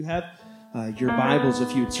You have your Bibles,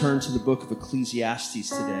 if you would turn to the book of Ecclesiastes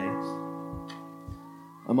today.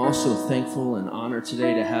 I'm also thankful and honored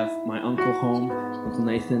today to have my uncle home, Uncle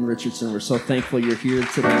Nathan Richardson. We're so thankful you're here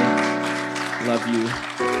today. Love you.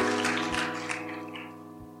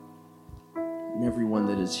 And everyone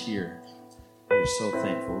that is here, we're so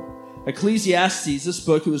thankful. Ecclesiastes, this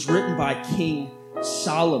book, it was written by King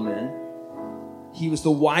Solomon. He was the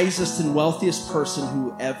wisest and wealthiest person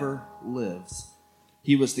who ever lived.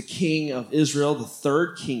 He was the king of Israel, the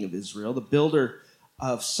third king of Israel, the builder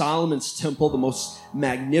of Solomon's temple, the most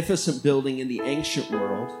magnificent building in the ancient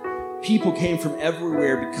world. People came from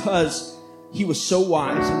everywhere because he was so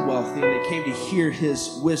wise and wealthy, and they came to hear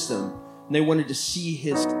his wisdom. And they wanted to see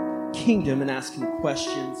his kingdom and ask him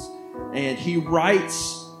questions. And he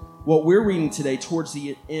writes what we're reading today towards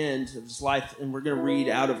the end of his life, and we're going to read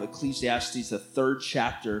out of Ecclesiastes, the third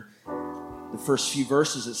chapter, the first few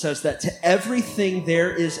verses. It says that to everything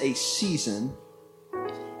there is a season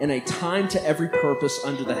and a time to every purpose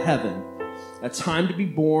under the heaven, a time to be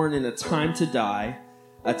born and a time to die,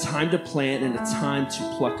 a time to plant and a time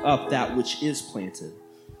to pluck up that which is planted,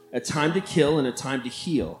 a time to kill and a time to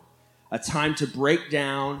heal, a time to break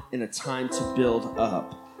down and a time to build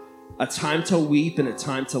up, a time to weep and a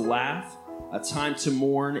time to laugh, a time to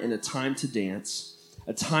mourn and a time to dance,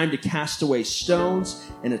 a time to cast away stones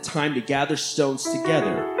and a time to gather stones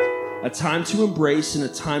together, a time to embrace and a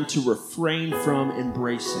time to refrain from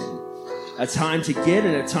embracing, a time to get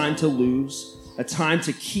and a time to lose, a time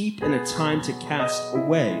to keep and a time to cast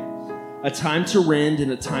away, a time to rend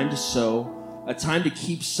and a time to sow, a time to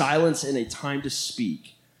keep silence and a time to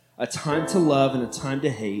speak, a time to love and a time to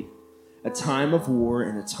hate, a time of war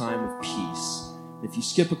and a time of peace. If you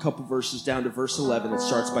skip a couple verses down to verse 11, it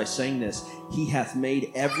starts by saying this: He hath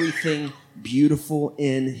made everything beautiful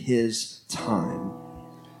in His time.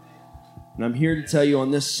 And I'm here to tell you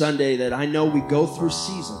on this Sunday that I know we go through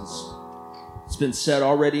seasons. It's been said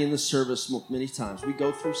already in the service many times. We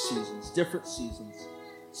go through seasons, different seasons.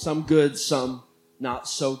 Some good, some not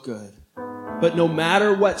so good. But no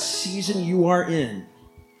matter what season you are in,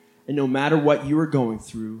 and no matter what you are going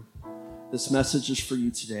through, this message is for you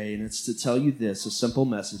today, and it's to tell you this, a simple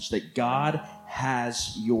message, that God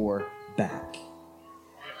has your back.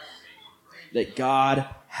 That God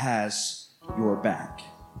has your back.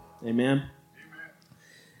 Amen?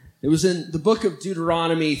 It was in the book of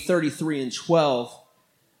Deuteronomy 33 and 12,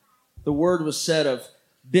 the word was said of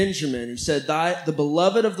Benjamin. He said, the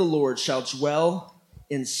beloved of the Lord shall dwell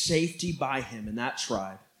in safety by him, in that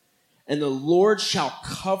tribe, and the Lord shall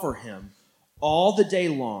cover him all the day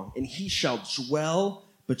long, and he shall dwell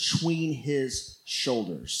between his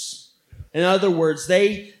shoulders. In other words,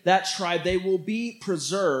 that tribe, they will be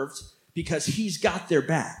preserved because he's got their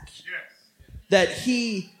back. Yes. That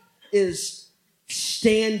he is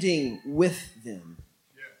standing with them.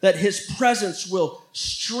 Yes. That his presence will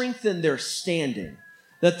strengthen their standing.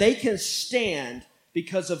 That they can stand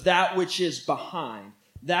because of that which is behind,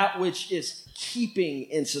 that which is keeping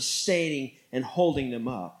and sustaining and holding them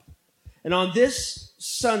up. And on this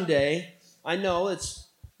Sunday, I know it's,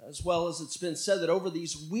 as well as it's been said, that over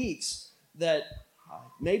these weeks that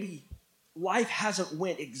maybe life hasn't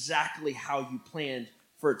went exactly how you planned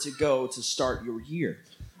for it to go to start your year.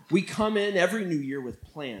 We come in every new year with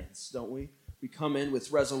plans, don't we? We come in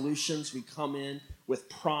with resolutions. We come in with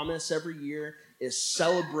promise every year. Is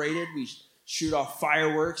celebrated. We shoot off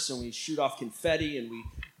fireworks and we shoot off confetti and we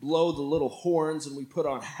blow the little horns and we put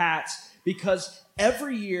on hats, because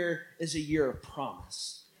every year is a year of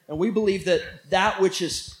promise. And we believe that that which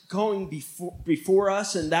is going before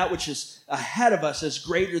us and that which is ahead of us is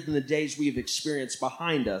greater than the days we've experienced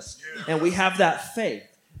behind us. And we have that faith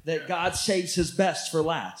that God saves his best for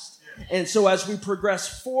last. And so as we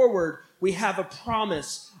progress forward, we have a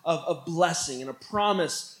promise of blessing and a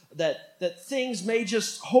promise that things may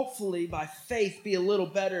just hopefully by faith be a little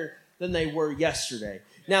better than they were yesterday.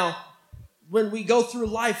 Now, when we go through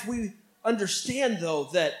life, we understand, though,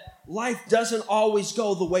 that life doesn't always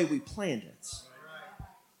go the way we planned it.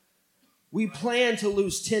 We plan to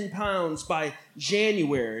lose 10 pounds by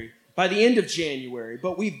the end of January,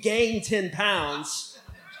 but we've gained 10 pounds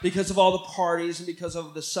because of all the parties and because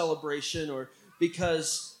of the celebration or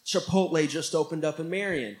because Chipotle just opened up in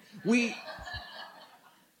Marion.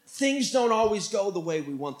 Things don't always go the way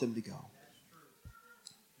we want them to go.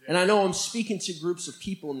 And I know I'm speaking to groups of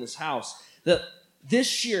people in this house that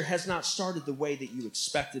this year has not started the way that you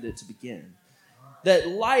expected it to begin. That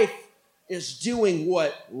life is doing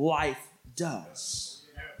what life does.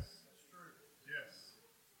 Yes, that's true. Yes.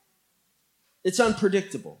 It's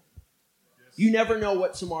unpredictable. Yes. You never know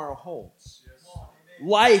what tomorrow holds. Yes.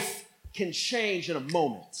 Life can change in a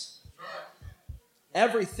moment.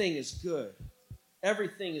 Everything is good.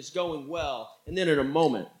 Everything is going well. And then in a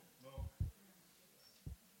moment,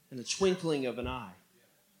 in the twinkling of an eye,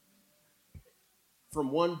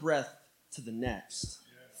 from one breath to the next,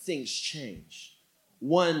 things change.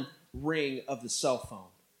 One ring of the cell phone,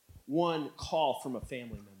 one call from a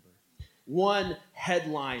family member, one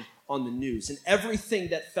headline on the news, and everything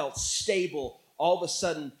that felt stable all of a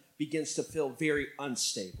sudden begins to feel very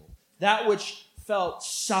unstable. That which felt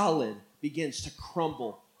solid begins to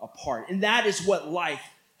crumble apart. And that is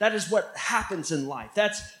what happens in life.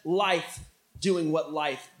 That's life doing what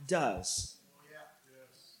life does.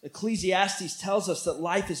 Ecclesiastes tells us that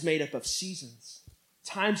life is made up of seasons,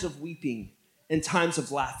 times of weeping and times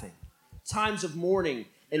of laughing, times of mourning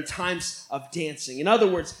and times of dancing. In other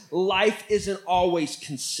words, life isn't always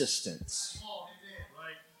consistent.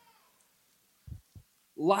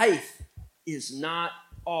 Life is not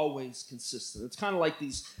always consistent. It's kind of like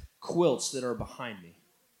these quilts that are behind me.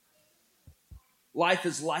 Life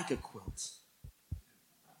is like a quilt.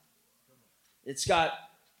 It's got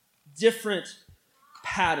different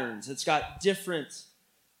patterns. It's got different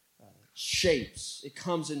shapes. It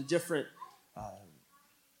comes in different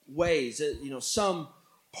ways. Some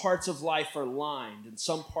parts of life are lined and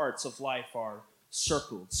some parts of life are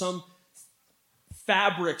circled. Some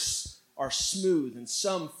fabrics are smooth and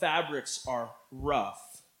some fabrics are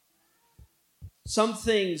rough. Some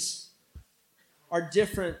things are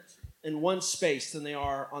different in one space than they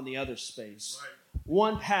are on the other space. Right.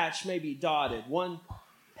 One patch may be dotted. One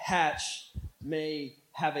patch may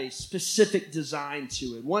have a specific design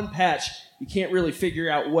to it. One patch, you can't really figure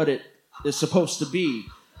out what it is supposed to be.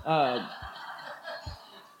 And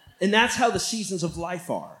that's how the seasons of life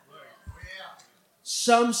are.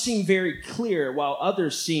 Some seem very clear, while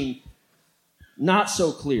others seem not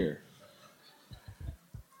so clear.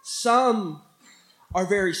 Some are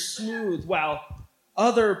very smooth, while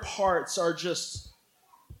other parts are just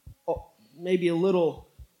maybe a little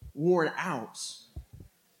worn out.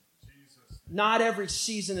 Not every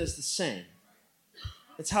season is the same.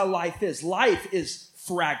 It's how life is. Life is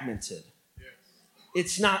fragmented.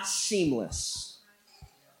 It's not seamless.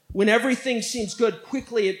 When everything seems good,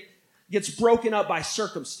 quickly it gets broken up by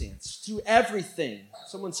circumstance. To everything,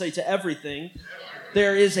 someone say to everything,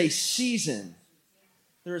 there is a season.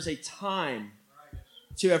 There is a time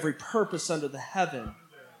to every purpose under the heaven.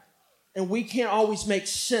 And we can't always make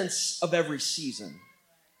sense of every season.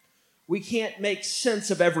 We can't make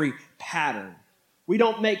sense of every pattern. We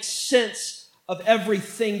don't make sense of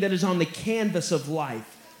everything that is on the canvas of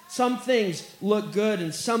life. Some things look good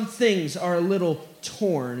and some things are a little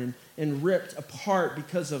torn and ripped apart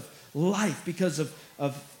because of life, because of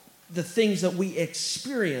the things that we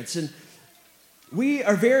experience. And we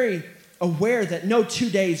are very aware that no 2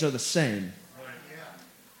 days are the same.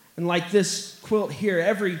 And like this quilt here,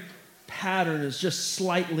 every pattern is just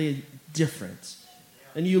slightly different.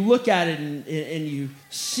 And you look at it and you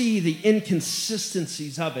see the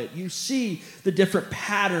inconsistencies of it. You see the different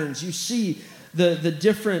patterns. You see the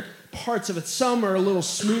different parts of it. Some are a little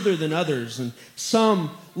smoother than others, and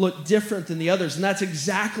some look different than the others. And that's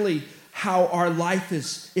exactly how our life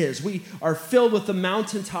is. We are filled with the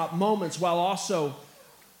mountaintop moments while also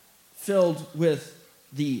filled with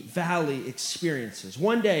the valley experiences.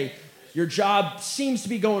 One day, your job seems to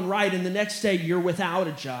be going right, and the next day, you're without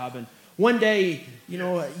a job. And one day,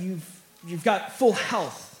 you've got full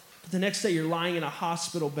health, but the next day, you're lying in a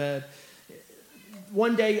hospital bed.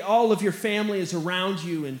 One day, all of your family is around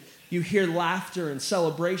you, and you hear laughter and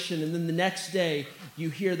celebration, and then the next day, you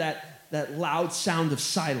hear that loud sound of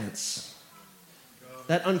silence,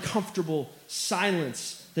 that uncomfortable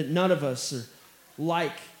silence that none of us are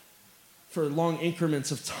like for long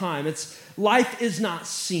increments of time. Life is not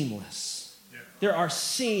seamless. There are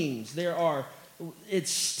seams. It's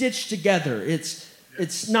stitched together.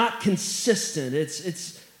 It's not consistent.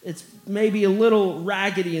 It's maybe a little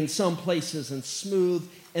raggedy in some places and smooth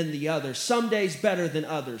in the others. Some days better than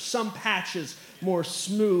others. Some patches more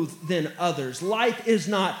smooth than others. Life is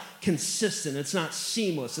not consistent. It's not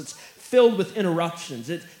seamless. It's filled with interruptions.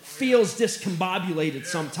 It feels discombobulated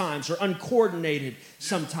sometimes or uncoordinated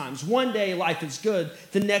sometimes. One day life is good,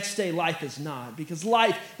 the next day life is not, because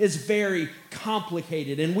life is very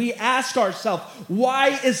complicated. And we ask ourselves,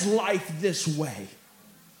 why is life this way?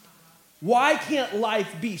 Why can't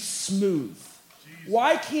life be smooth?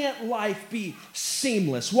 Why can't life be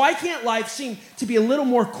seamless? Why can't life seem to be a little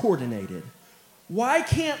more coordinated? Why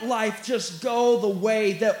can't life just go the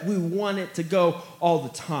way that we want it to go all the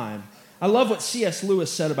time? I love what C.S.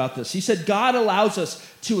 Lewis said about this. He said, God allows us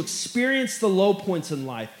to experience the low points in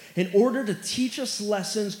life in order to teach us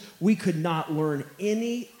lessons we could not learn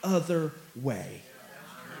any other way.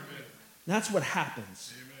 That's what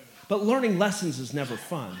happens. But learning lessons is never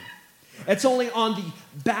fun. It's only on the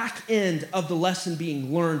back end of the lesson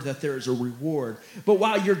being learned that there is a reward. But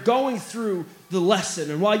while you're going through the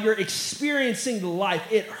lesson and while you're experiencing the life,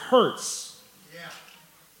 it hurts.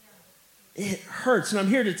 It hurts. And I'm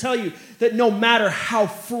here to tell you that no matter how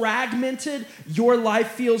fragmented your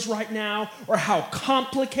life feels right now, or how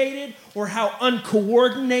complicated, or how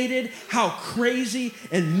uncoordinated, how crazy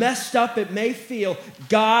and messed up it may feel,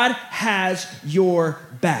 God has your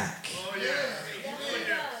back.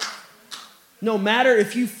 No matter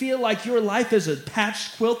if you feel like your life is a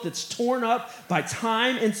patched quilt that's torn up by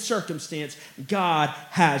time and circumstance, God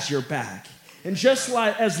has your back. And just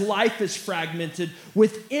like as life is fragmented,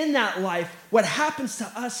 within that life, what happens to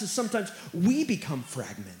us is sometimes we become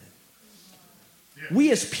fragmented.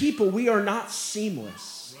 We as people, we are not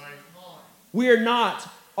seamless. We are not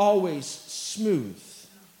always smooth.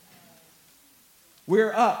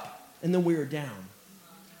 We're up and then we are down.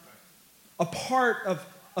 A part of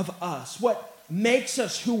us, what makes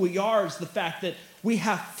us who we are, is the fact that we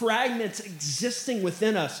have fragments existing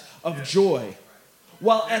within us of joy.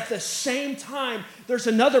 While at the same time, there's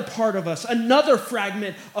another part of us, another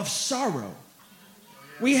fragment of sorrow.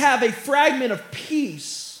 We have a fragment of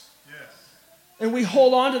peace. And we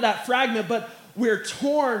hold on to that fragment, but we're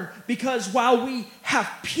torn because while we have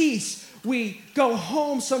peace, we go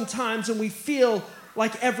home sometimes and we feel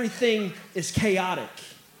like everything is chaotic.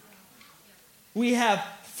 We have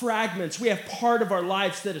fragments. We have part of our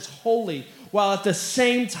lives that is holy, while at the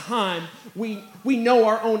same time, we know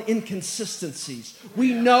our own inconsistencies.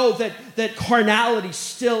 We know that carnality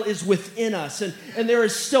still is within us, and there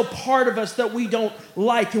is still part of us that we don't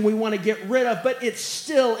like and we want to get rid of, but it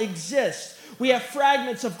still exists. We have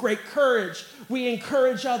fragments of great courage. We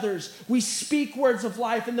encourage others. We speak words of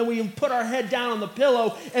life, and then we put our head down on the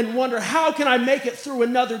pillow and wonder, how can I make it through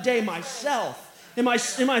another day myself? Am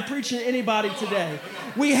I preaching to anybody today?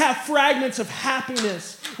 We have fragments of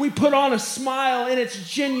happiness. We put on a smile and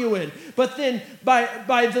it's genuine. But then by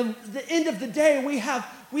the end of the day, we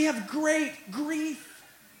have great grief.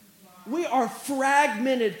 We are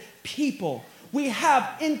fragmented people. We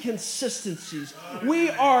have inconsistencies. We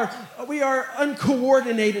are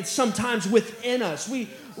uncoordinated sometimes within us.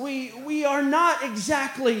 We are not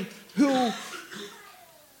exactly who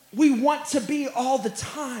we want to be all the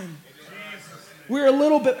time. We're a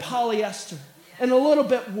little bit polyester, and a little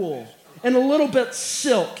bit wool, and a little bit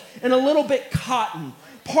silk, and a little bit cotton.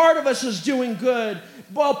 Part of us is doing good,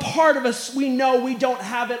 while part of us, we know we don't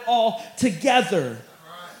have it all together.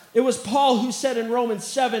 It was Paul who said in Romans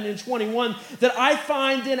 7:21 that I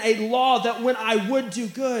find in a law that when I would do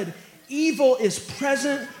good, evil is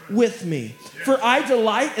present with me. For I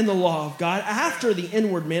delight in the law of God after the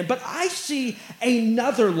inward man, but I see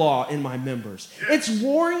another law in my members. It's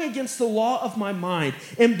warring against the law of my mind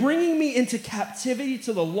and bringing me into captivity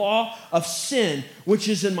to the law of sin, which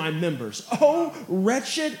is in my members. Oh,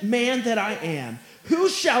 wretched man that I am. Who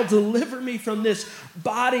shall deliver me from this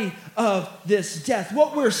body of this death?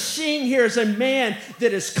 What we're seeing here is a man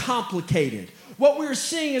that is complicated. What we're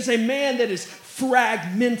seeing is a man that is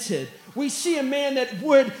fragmented. We see a man that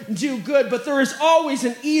would do good, but there is always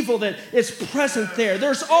an evil that is present there.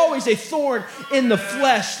 There's always a thorn in the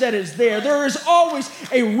flesh that is there. There is always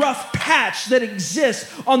a rough patch that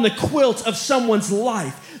exists on the quilt of someone's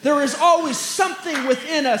life. There is always something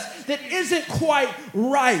within us that isn't quite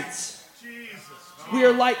right. We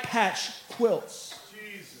are like patch quilts.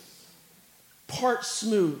 Part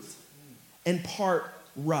smooth and part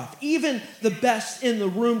rough. Even the best in the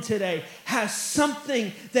room today has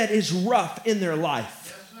something that is rough in their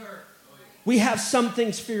life. Yes, sir. We have some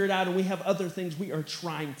things figured out, and we have other things we are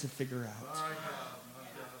trying to figure out.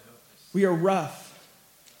 We are rough.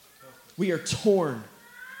 We are torn.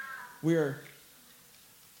 We are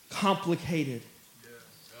complicated.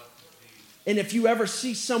 And if you ever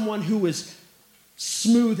see someone who is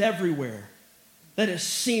smooth everywhere, that is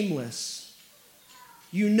seamless,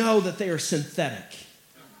 you know that they are synthetic.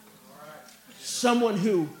 Someone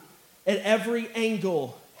who, at every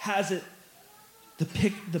angle, has it the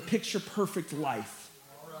picture-perfect life,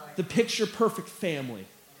 the picture-perfect family,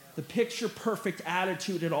 the picture-perfect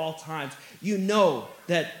attitude at all times. You know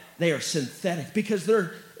that they are synthetic because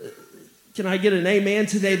they're, can I get an amen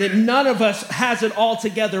today, that none of us has it all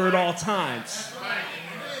together at all times.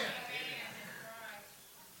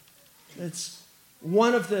 It's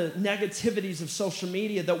one of the negativities of social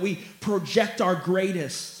media that we project our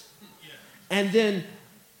greatest. And then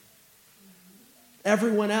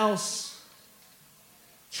Everyone else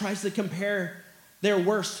tries to compare their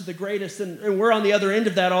worst to the greatest. And we're on the other end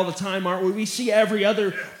of that all the time, aren't we? We see every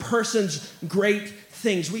other person's great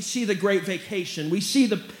things. We see the great vacation. We see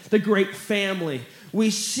the great family.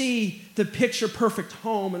 We see the picture-perfect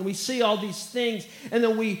home. And we see all these things. And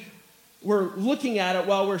then we're looking at it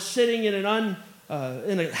while we're sitting in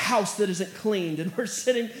in a house that isn't cleaned, and we're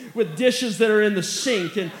sitting with dishes that are in the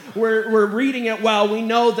sink, and we're reading it while we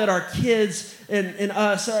know that our kids and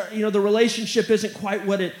us, the relationship isn't quite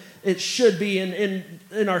what it should be,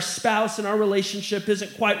 and our spouse and our relationship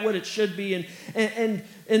isn't quite what it should be, and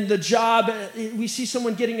the job, we see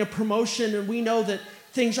someone getting a promotion, and we know that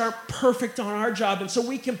things aren't perfect on our job, and so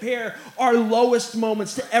we compare our lowest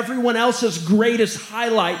moments to everyone else's greatest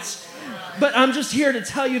highlights. But I'm just here to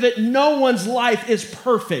tell you that no one's life is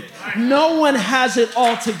perfect. No one has it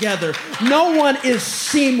all together. No one is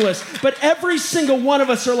seamless. But every single one of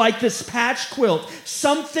us are like this patch quilt.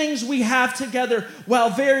 Some things we have together, while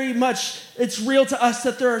very much it's real to us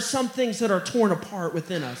that there are some things that are torn apart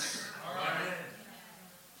within us.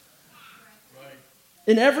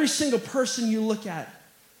 In every single person you look at,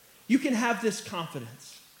 you can have this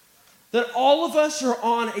confidence that all of us are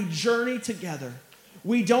on a journey together.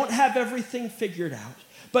 We don't have everything figured out,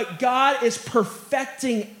 but God is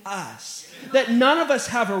perfecting us, that none of us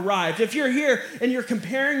have arrived. If you're here and you're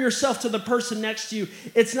comparing yourself to the person next to you,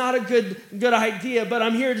 it's not a good idea, but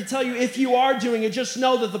I'm here to tell you, if you are doing it, just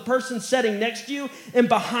know that the person sitting next to you and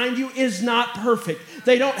behind you is not perfect.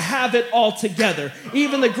 They don't have it all together.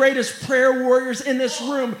 Even the greatest prayer warriors in this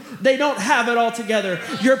room, they don't have it all together.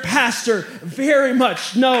 Your pastor very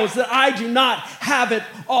much knows that I do not have it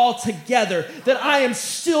all together, that I am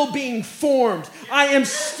still being formed. I am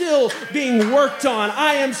still being worked on.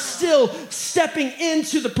 I am still stepping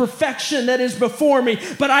into the perfection that is before me,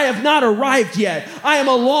 but I have not arrived yet. I am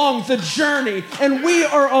along the journey, and we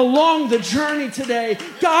are along the journey today.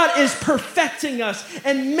 God is perfecting us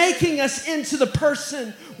and making us into the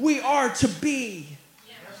person we are to be.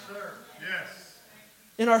 Yes, sir. Yes.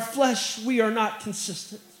 In our flesh, we are not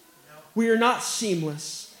consistent. We are not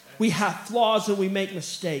seamless. We have flaws and we make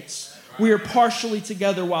mistakes. We are partially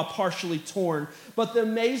together while partially torn. But the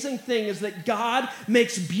amazing thing is that God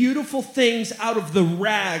makes beautiful things out of the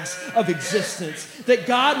rags of existence. That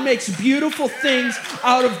God makes beautiful things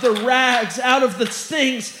out of the rags, out of the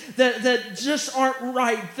things that just aren't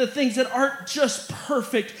right, the things that aren't just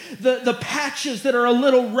perfect, the patches that are a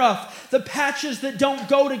little rough, the patches that don't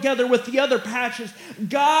go together with the other patches.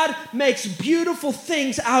 God makes beautiful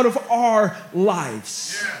things out of our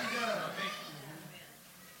lives.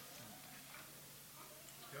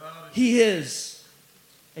 He is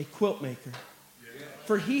a quilt maker.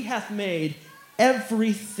 For he hath made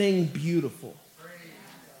everything beautiful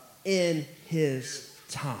in his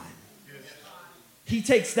time. He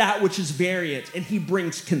takes that which is variant and he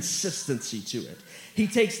brings consistency to it. He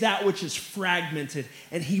takes that which is fragmented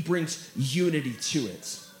and he brings unity to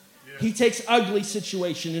it. He takes ugly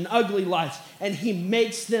situation and ugly lives and he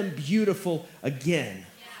makes them beautiful again.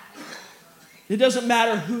 It doesn't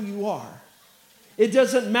matter who you are. It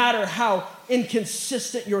doesn't matter how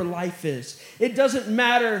inconsistent your life is. It doesn't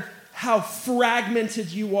matter how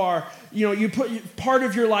fragmented you are. Part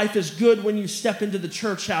of your life is good when you step into the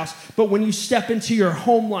church house, but when you step into your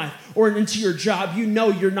home life or into your job, you know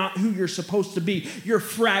you're not who you're supposed to be. You're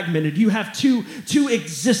fragmented. You have two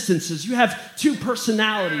existences. You have two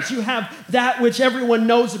personalities. You have that which everyone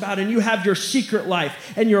knows about, and you have your secret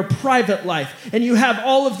life and your private life, and you have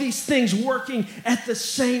all of these things working at the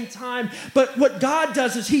same time. But what God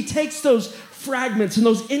does is he takes those fragments and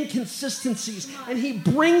those inconsistencies and he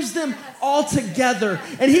brings them all together,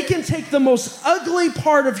 and he can take the most ugly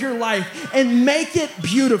part of your life and make it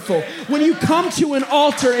beautiful. When you come to an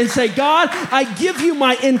altar and say, God, I give you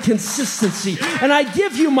my inconsistency and I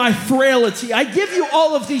give you my frailty, I give you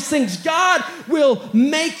all of these things, God will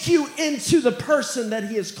make you into the person that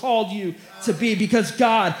he has called you to be, because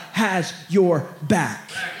God has your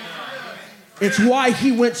back. It's why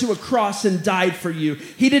he went to a cross and died for you.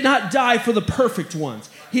 He did not die for the perfect ones.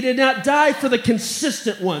 He did not die for the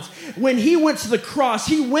consistent ones. When he went to the cross,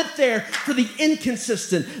 he went there for the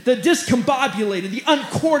inconsistent, the discombobulated, the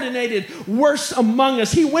uncoordinated, worst among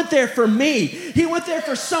us. He went there for me. He went there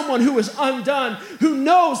for someone who is undone, who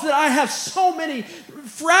knows that I have so many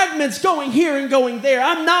fragments going here and going there.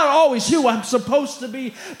 I'm not always who I'm supposed to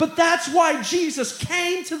be, but that's why Jesus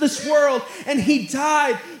came to this world and he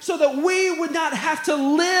died, so that we would not have to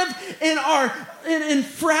live in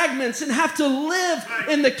fragments and have to live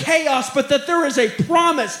in the chaos, but that there is a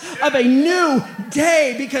promise of a new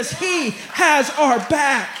day because he has our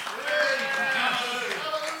back.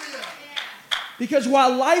 Because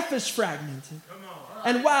while life is fragmented,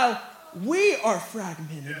 and while we are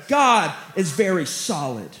fragmented, God is very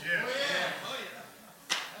solid.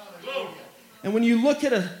 And when you look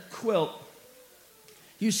at a quilt,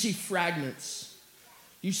 you see fragments,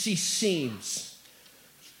 you see seams,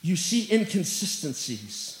 you see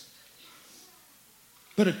inconsistencies.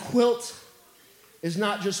 But a quilt is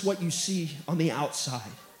not just what you see on the outside.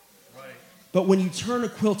 But when you turn a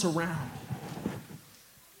quilt around,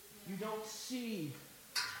 you don't see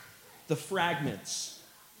the fragments.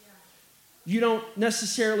 You don't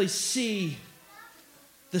necessarily see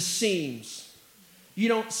the seams. You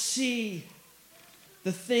don't see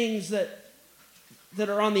the things that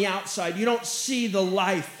are on the outside. You don't see the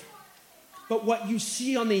life. But what you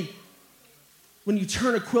see when you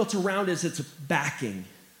turn a quilt around is its backing.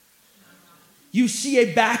 You see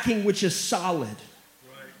a backing which is solid.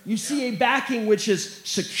 You see a backing which is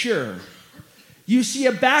secure. You see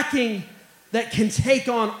a backing that can take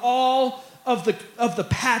on all of the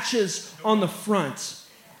patches on the front.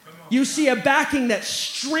 You see a backing that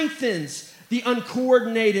strengthens the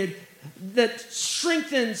uncoordinated, that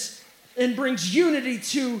strengthens and brings unity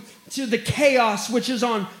to the chaos which is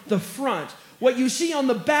on the front. What you see on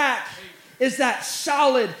the back is that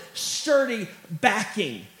solid, sturdy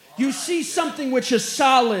backing. You see something which is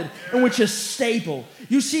solid and which is stable.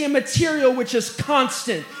 You see a material which is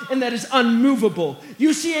constant and that is unmovable.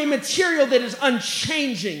 You see a material that is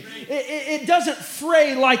unchanging. It doesn't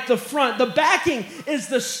fray like the front. The backing is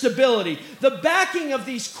the stability. The backing of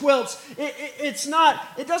these quilts,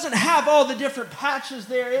 it doesn't have all the different patches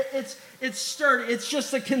there. It's sturdy. It's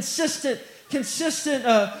just a consistent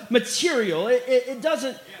material. It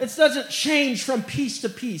doesn't change from piece to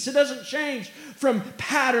piece. It doesn't change from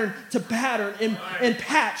pattern to pattern and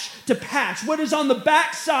patch to patch. What is on the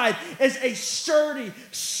backside is a sturdy,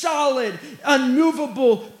 solid,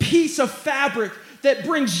 unmovable piece of fabric that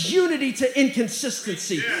brings unity to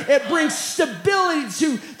inconsistency. It brings stability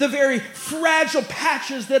to the very fragile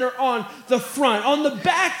patches that are on the front. On the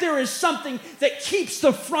back, there is something that keeps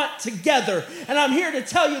the front together. And I'm here to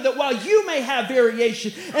tell you that while you may have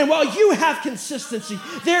variation and while you have consistency,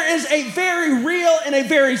 there is a very real and a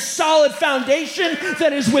very solid foundation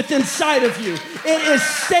that is within inside of you. It is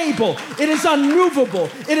stable. It is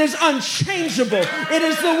unmovable. It is unchangeable. It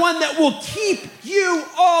is the one that will keep you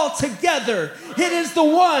all together. It is the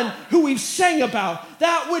one who we've sang about,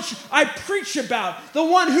 that which I preach about, the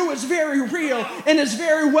one who is very real and is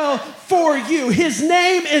very well for you. His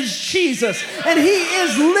name is Jesus, and he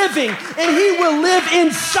is living, and he will live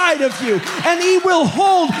inside of you, and he will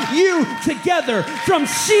hold you together from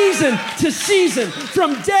season to season,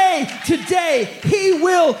 from day to day. He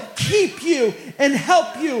will keep you and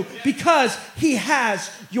help you because he has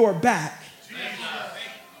your back.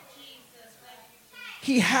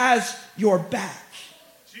 He has your back.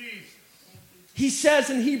 He says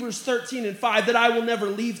in Hebrews 13:5 that I will never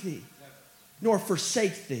leave thee nor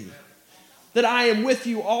forsake thee. That I am with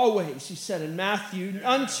you always, he said in Matthew,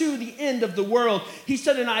 unto the end of the world. He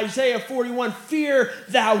said in Isaiah 41, fear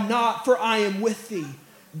thou not, for I am with thee.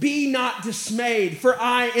 Be not dismayed, for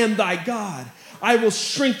I am thy God. I will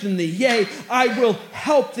strengthen thee, yea, I will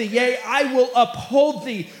help thee, yea, I will uphold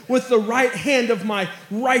thee with the right hand of my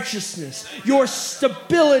righteousness. Your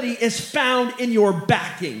stability is found in your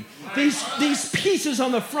backing. These pieces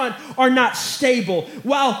on the front are not stable.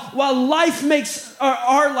 While life makes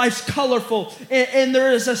our lives colorful, and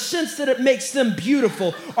there is a sense that it makes them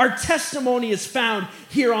beautiful, our testimony is found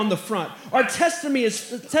here on the front. Our testimony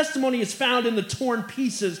is found in the torn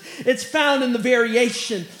pieces. It's found in the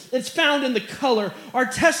variation. It's found in the color. Our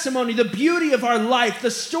testimony, the beauty of our life,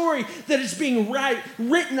 the story that is being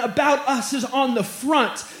written about us is on the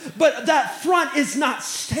front. But that front is not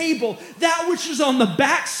stable. That which is on the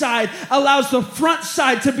backside allows the front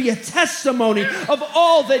side to be a testimony of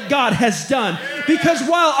all that God has done. Because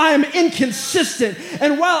while I am inconsistent,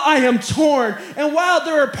 and while I am torn, and while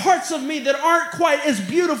there are parts of me that aren't quite as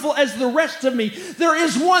beautiful as the rest of me, there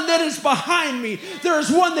is one that is behind me. There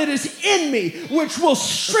is one that is in me, which will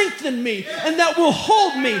strengthen me, and that will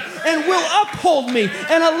hold me, and will uphold me,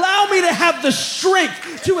 and allow me to have the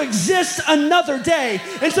strength to exist another day,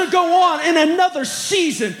 and to go on in another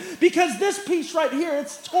season. Because this piece right here,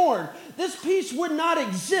 it's torn. This piece would not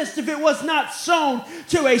exist if it was not sewn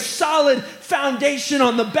to a solid foundation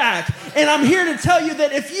on the back. And I'm here to tell you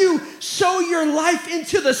that if you sow your life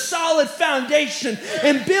into the solid foundation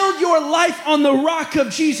and build your life on the rock of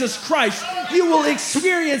Jesus Christ, you will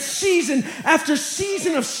experience season after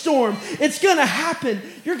season of storm. It's going to happen.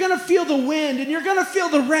 You're going to feel the wind, and you're going to feel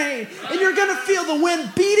the rain, and you're going to feel the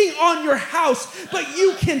wind beating on your house, but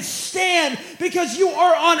you can stand because you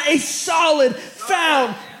are on a solid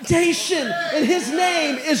foundation, and his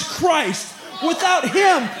name is Christ. Without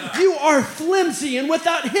him, you are flimsy, and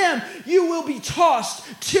without him, you will be tossed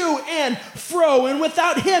to and fro, and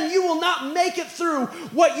without him, you will not make it through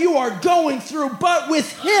what you are going through, but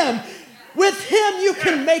with him you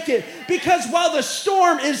can make it, because while the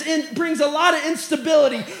storm brings a lot of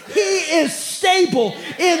instability, he is stable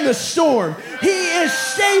in the storm. He is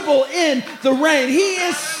stable in the rain. He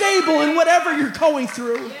is stable in whatever you're going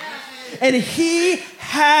through, and he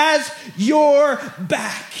has your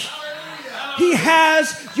back. He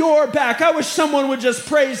has your back. I wish someone would just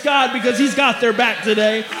praise God because he's got their back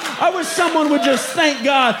today. I wish someone would just thank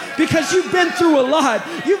God because you've been through a lot.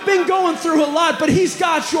 You've been going through a lot, but he's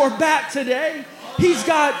got your back today. He's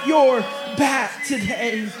got your back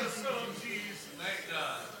today.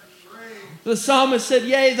 The psalmist said,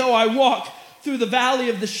 yea, though I walk through the valley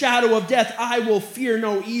of the shadow of death, I will fear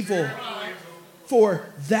no evil, for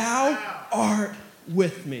thou art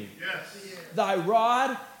with me. Thy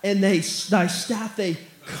rod and thy staff, they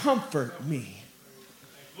comfort me.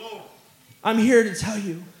 I'm here to tell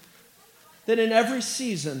you that in every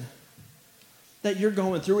season that you're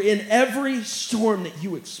going through, in every storm that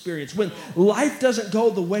you experience, when life doesn't go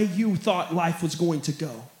the way you thought life was going to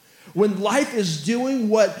go, when life is doing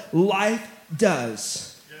what life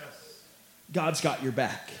does, God's got your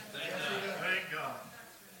back. Thank God.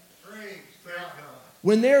 Thank God.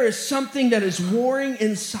 When there is something that is warring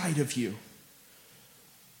inside of you,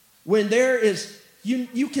 when there is,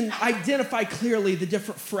 you can identify clearly the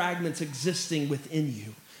different fragments existing within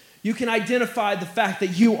you. You can identify the fact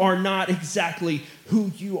that you are not exactly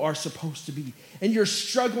who you are supposed to be. And you're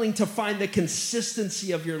struggling to find the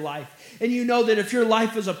consistency of your life. And you know that if your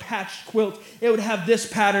life was a patched quilt, it would have this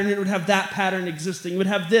pattern, it would have that pattern existing. It would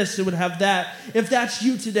have this, it would have that. If that's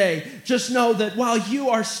you today, just know that while you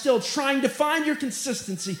are still trying to find your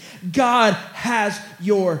consistency, God has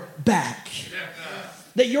your back.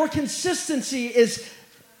 That your consistency is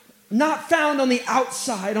not found on the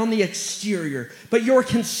outside, on the exterior, but your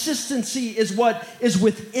consistency is what is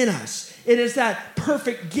within us. It is that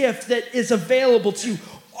perfect gift that is available to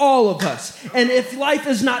all of us. And if life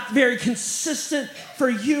is not very consistent for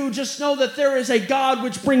you, just know that there is a God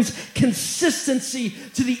which brings consistency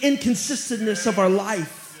to the inconsistentness of our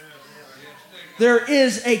life. There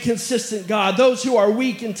is a consistent God. Those who are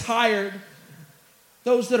weak and tired,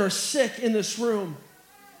 those that are sick in this room,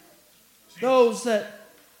 those that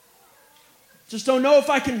just don't know if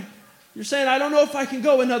I can, you're saying, I don't know if I can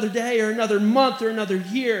go another day or another month or another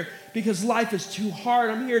year because life is too hard.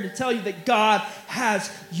 I'm here to tell you that God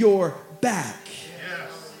has your back.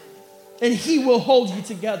 Yes. And he will hold you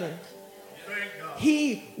together.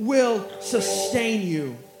 He will sustain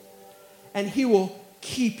you. And he will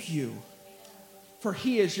keep you. For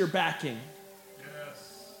he is your backing.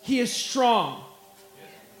 Yes. He is strong.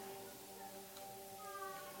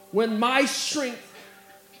 When my strength,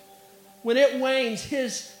 when it wanes,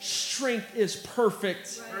 his strength is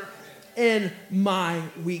perfect in my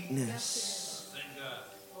weakness.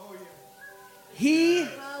 He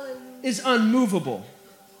is unmovable.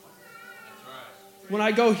 When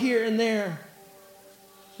I go here and there,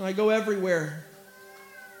 when I go everywhere,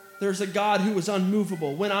 there's a God who is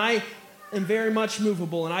unmovable. When I am very much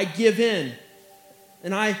movable and I give in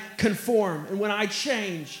and I conform and when I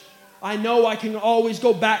change, I know I can always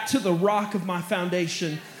go back to the rock of my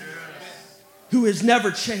foundation, who is never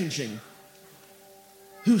changing,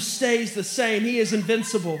 who stays the same. He is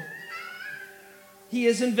invincible. He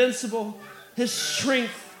is invincible. His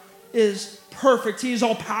strength is perfect. He is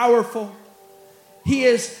all powerful. He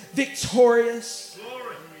is victorious.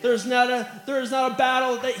 There is not a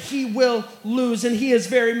battle that he will lose, and he is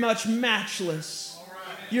very much matchless.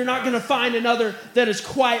 You're not going to find another that is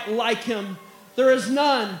quite like him. There is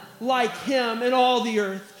none like him in all the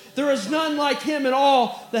earth. There is none like him in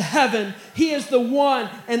all the heaven. He is the one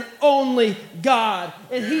and only God.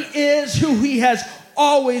 And he is who he has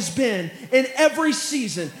always been. In every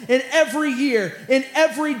season, in every year, in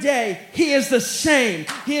every day, he is the same.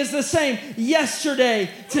 He is the same yesterday,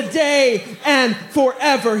 today, and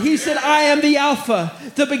forever. He said, I am the Alpha,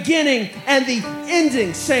 the beginning, and the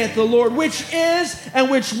ending, saith the Lord, which is, and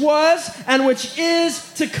which was, and which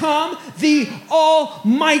is to come, the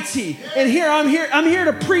Almighty. And I'm here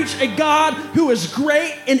to preach a God who is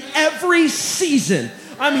great in every season.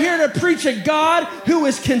 I'm here to preach a God who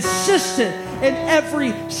is consistent in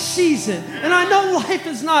every season. And I know life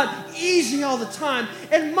is not easy all the time.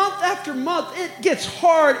 And month after month, it gets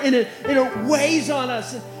hard and it weighs on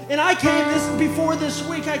us. And I came before this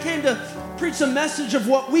week, I came to preach a message of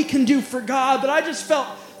what we can do for God. But I just felt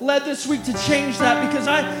led this week to change that because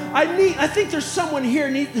I think there's someone here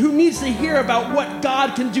who needs to hear about what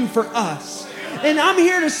God can do for us. And I'm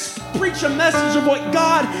here to preach a message of what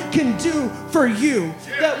God can do for you.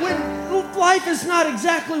 That when life is not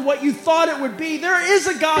exactly what you thought it would be, there is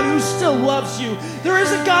a God who still loves you. There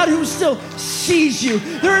is a God who still sees you.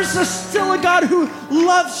 There is still a God who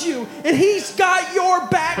loves you. And He's got your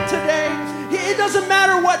back today. It doesn't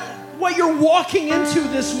matter what you're walking into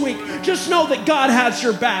this week. Just know that God has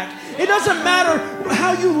your back. It doesn't matter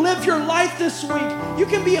how you live your life this week. You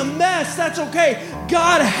can be a mess. That's okay.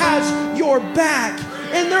 God has your back.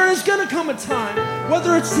 And there is going to come a time,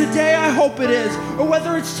 whether it's today, I hope it is, or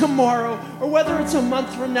whether it's tomorrow, or whether it's a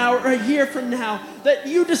month from now, or a year from now, that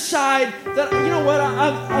you decide that, you know what,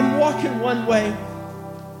 I'm walking one way.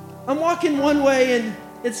 I'm walking one way and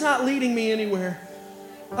it's not leading me anywhere.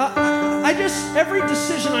 Every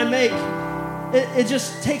decision I make, it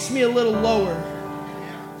just takes me a little lower.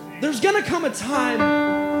 There's going to come a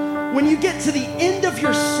time when you get to the end of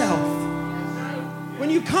yourself,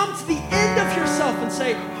 when you come to the end of yourself and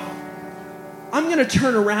say, I'm going to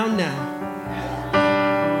turn around now.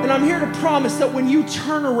 And I'm here to promise that when you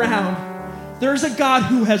turn around, there's a God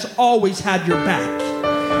who has always had your back.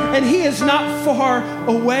 And He is not far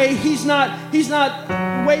away. He's not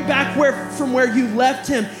way back from where you left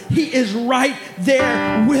Him. He is right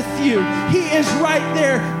there with you. He is right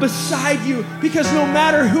there beside you, because no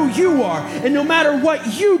matter who you are and no matter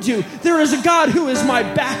what you do, there is a God who is my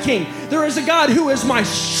backing. There is a God who is my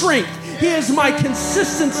strength. He is my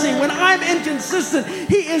consistency. When I'm inconsistent,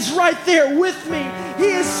 He is right there with me.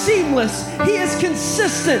 He is seamless. He is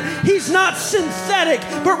consistent. He's not synthetic,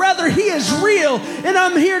 but rather He is real. And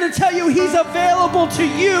I'm here to tell you He's available to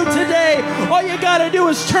you today. All you got to do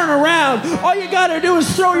is turn around. All you got to do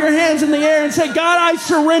is throw your hands in the air and say, God, I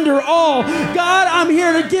surrender all. God, I'm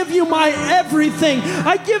here to give you my everything.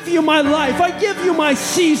 I give you my life. I give you my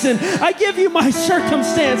season. I give you my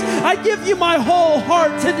circumstance. I give you my whole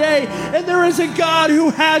heart today. And there is a God who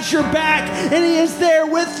has your back, and He is there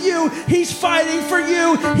with you. He's fighting for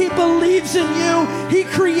you. He believes in you. He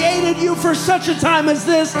created you for such a time as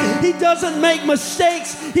this. He doesn't make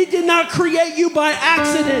mistakes. He did not create you by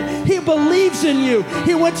accident. He believes in you.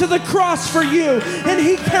 He went to the cross for you, and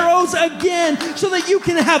He rose again so that you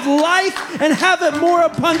can have life and have it more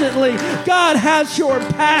abundantly. God has your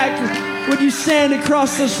back. Would you stand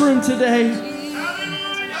across this room today?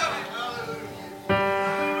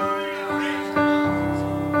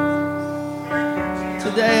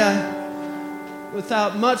 Today,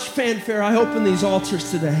 without much fanfare, I open these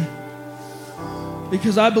altars today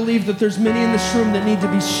because I believe that there's many in this room that need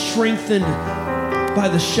to be strengthened by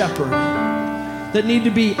the shepherd, that need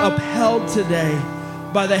to be upheld today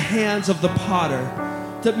by the hands of the potter,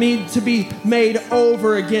 that need to be made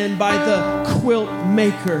over again by the quilt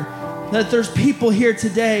maker, that there's people here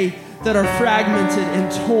today that are fragmented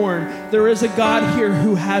and torn. There is a God here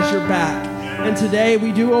who has your back. And today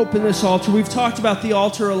we do open this altar. We've talked about the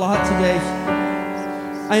altar a lot today.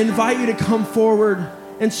 I invite you to come forward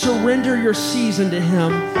and surrender your season to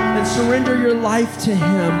Him and surrender your life to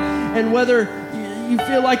Him. And whether you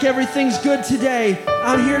feel like everything's good today,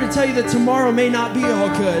 I'm here to tell you that tomorrow may not be all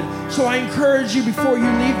good. So I encourage you before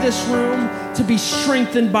you leave this room to be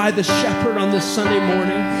strengthened by the shepherd on this Sunday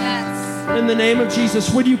morning. Yes. In the name of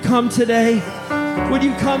Jesus, would you come today? Would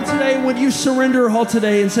you come today? Would you surrender all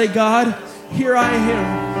today and say, God, here I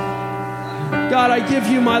am. God, I give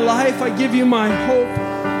you my life. I give you my hope.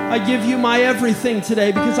 I give you my everything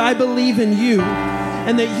today because I believe in you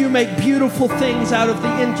and that you make beautiful things out of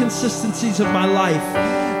the inconsistencies of my life.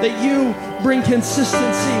 That you bring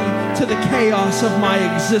consistency to the chaos of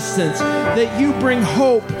my existence. That you bring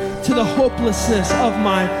hope to the hopelessness of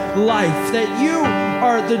my life. That you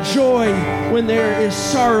are the joy when there is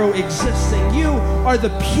sorrow existing. You are the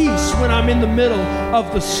peace when I'm in the middle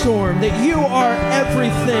of the storm. That you are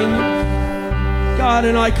everything, God,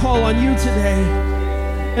 and I call on you today.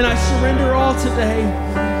 And I surrender all today.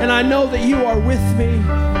 And I know that you are with me.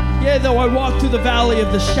 Yea, though I walk through the valley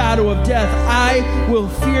of the shadow of death, I will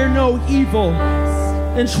fear no evil.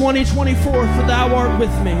 In 2024, for thou art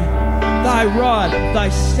with me. Thy rod, thy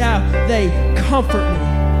staff, they comfort me.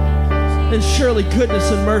 And surely goodness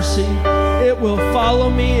and mercy, it will follow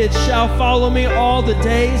me. It shall follow me all the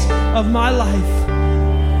days of my life.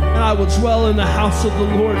 And I will dwell in the house of the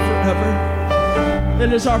Lord forever.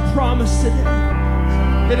 And as our promise today,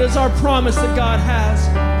 It is our promise that God has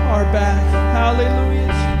our back. Hallelujah.